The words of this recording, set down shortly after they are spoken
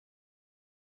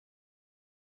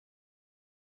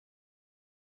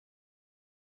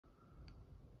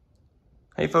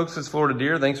Hey folks, it's Florida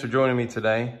Deer. Thanks for joining me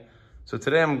today. So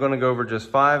today I'm going to go over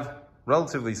just 5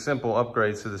 relatively simple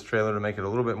upgrades to this trailer to make it a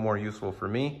little bit more useful for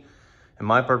me and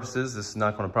my purposes. This is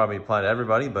not going to probably apply to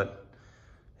everybody, but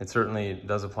it certainly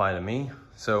does apply to me.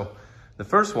 So the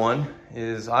first one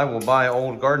is I will buy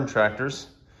old garden tractors,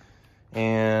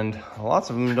 and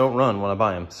lots of them don't run when I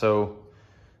buy them. So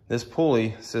this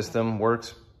pulley system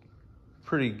works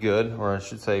pretty good, or I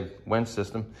should say winch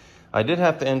system. I did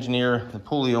have to engineer the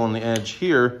pulley on the edge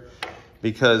here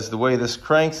because the way this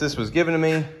cranks, this was given to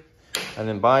me. I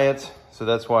didn't buy it, so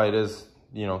that's why it is,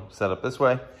 set up this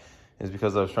way, is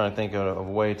because I was trying to think of a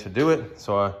way to do it.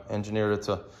 So I engineered it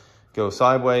to go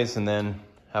sideways and then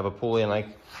have a pulley, and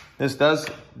this does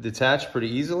detach pretty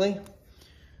easily.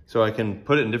 So I can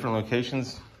put it in different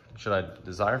locations should I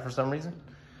desire for some reason.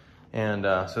 And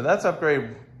so that's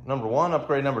upgrade number 1.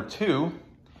 Upgrade number 2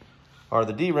 are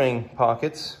the D-ring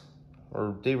pockets,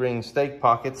 or D-ring stake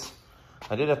pockets.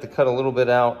 I did have to cut a little bit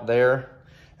out there.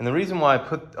 And the reason why I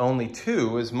put only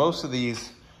 2 is most of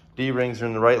these D-rings are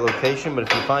in the right location, but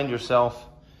if you find yourself,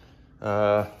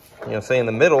 say in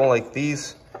the middle, like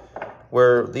these,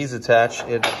 where these attach,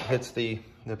 it hits the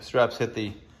straps hit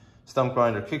the stump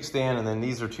grinder kickstand, and then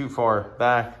these are too far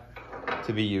back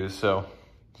to be used. So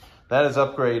that is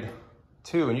upgrade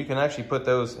 2, and you can actually put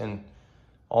those in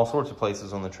all sorts of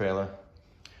places on the trailer.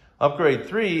 Upgrade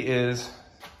 3 is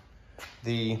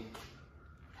this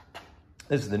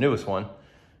is the newest one,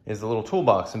 is the little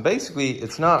toolbox. And basically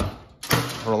it's not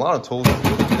for a lot of tools,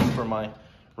 it's for my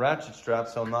ratchet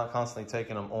straps, so I'm not constantly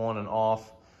taking them on and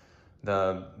off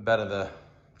the bed of the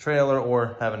trailer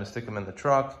or having to stick them in the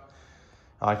truck.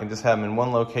 I can just have them in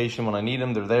one location. When I need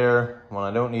them, they're there. When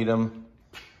I don't need them,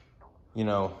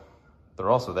 they're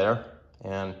also there.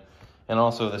 And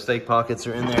also the stake pockets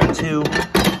are in there too.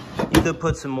 You could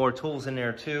put some more tools in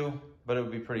there too, but it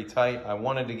would be pretty tight. I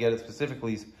wanted to get it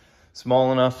specifically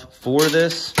small enough for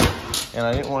this, and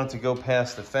I didn't want it to go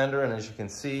past the fender. And as you can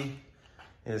see,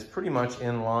 it is pretty much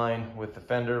in line with the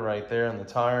fender right there in the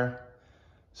tire.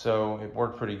 So it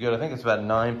worked pretty good. I think it's about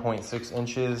 9.6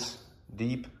 inches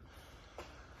deep.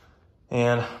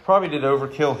 And probably did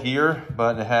overkill here,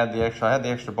 but I had the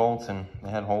extra bolts, and they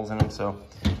had holes in them. So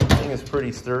the thing is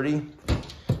pretty sturdy.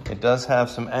 It does have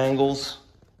some angles,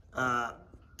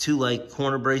 2 like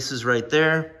corner braces right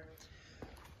there.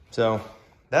 So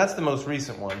that's the most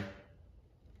recent one,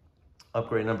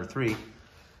 upgrade number 3.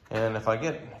 And if I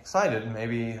get excited,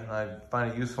 maybe I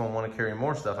find it useful and want to carry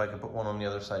more stuff, I can put one on the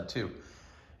other side too.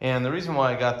 And the reason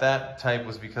why I got that type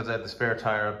was because I had the spare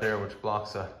tire up there, which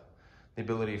blocks the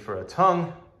ability for a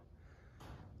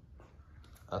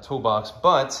toolbox,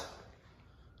 but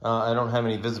I don't have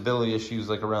any visibility issues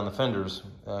like around the fenders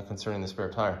concerning the spare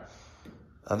tire.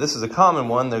 This is a common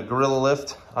one, the Gorilla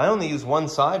Lift. I only use one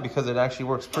side because it actually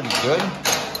works pretty good.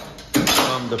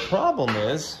 The problem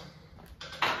is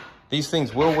these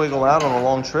things will wiggle out on a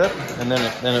long trip, and then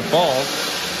it falls.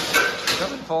 It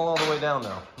doesn't fall all the way down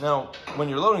though. Now, when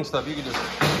you're loading stuff, you can just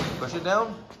push it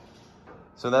down.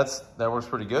 So that works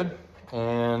pretty good.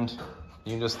 And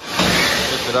you can just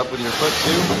lift it up with your foot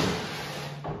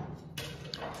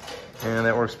too. And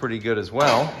that works pretty good as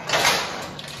well.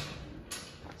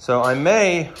 So I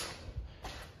may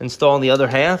install the other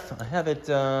half. I have it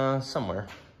somewhere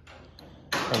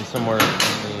in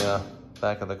the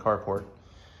back of the carport.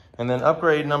 And then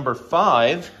upgrade number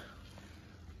 5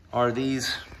 are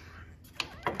these.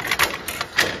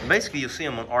 Basically, you'll see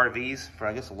them on RVs for,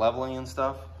 I guess, leveling and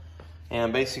stuff.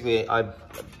 And basically, I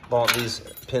bought these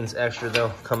pins extra.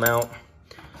 They'll come out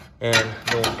and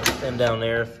they'll extend down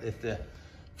there. If the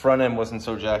front end wasn't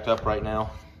so jacked up right now,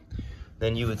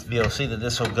 then you would be able to see that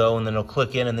this will go, and then it'll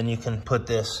click in, and then you can put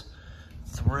this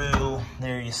through.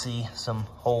 There you see some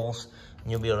holes,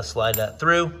 and you'll be able to slide that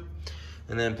through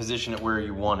and then position it where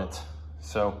you want it.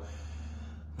 So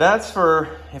that's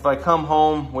for if I come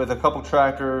home with a couple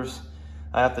tractors,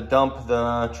 I have to dump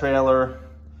the trailer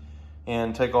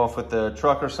and take off with the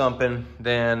truck or something.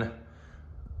 Then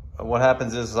what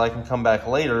happens is I can come back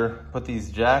later, put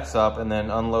these jacks up, and then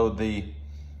unload the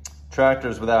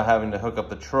tractors without having to hook up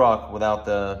the truck, without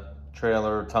the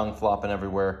trailer tongue flopping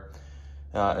everywhere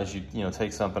as you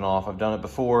take something off. I've done it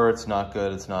before. It's not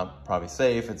good. It's not probably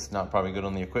safe. It's not probably good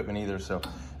on the equipment either. So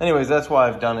anyways, that's why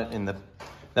I've done it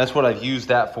that's what I've used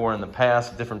that for in the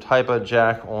past, a different type of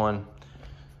jack on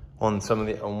one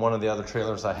of the other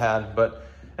trailers I had. But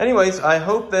anyways, I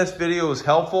hope this video was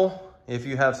helpful. If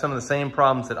you have some of the same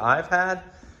problems that I've had,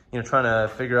 trying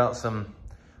to figure out some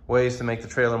ways to make the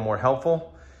trailer more helpful.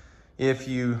 If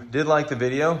you did like the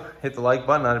video, hit the like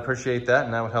button. I'd appreciate that,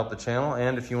 and that would help the channel.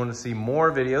 And if you want to see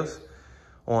more videos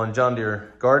on John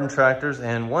Deere garden tractors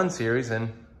and one series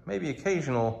and maybe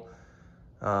occasional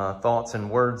thoughts and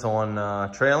words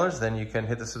on trailers, then you can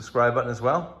hit the subscribe button as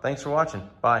well. Thanks for watching.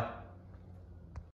 Bye.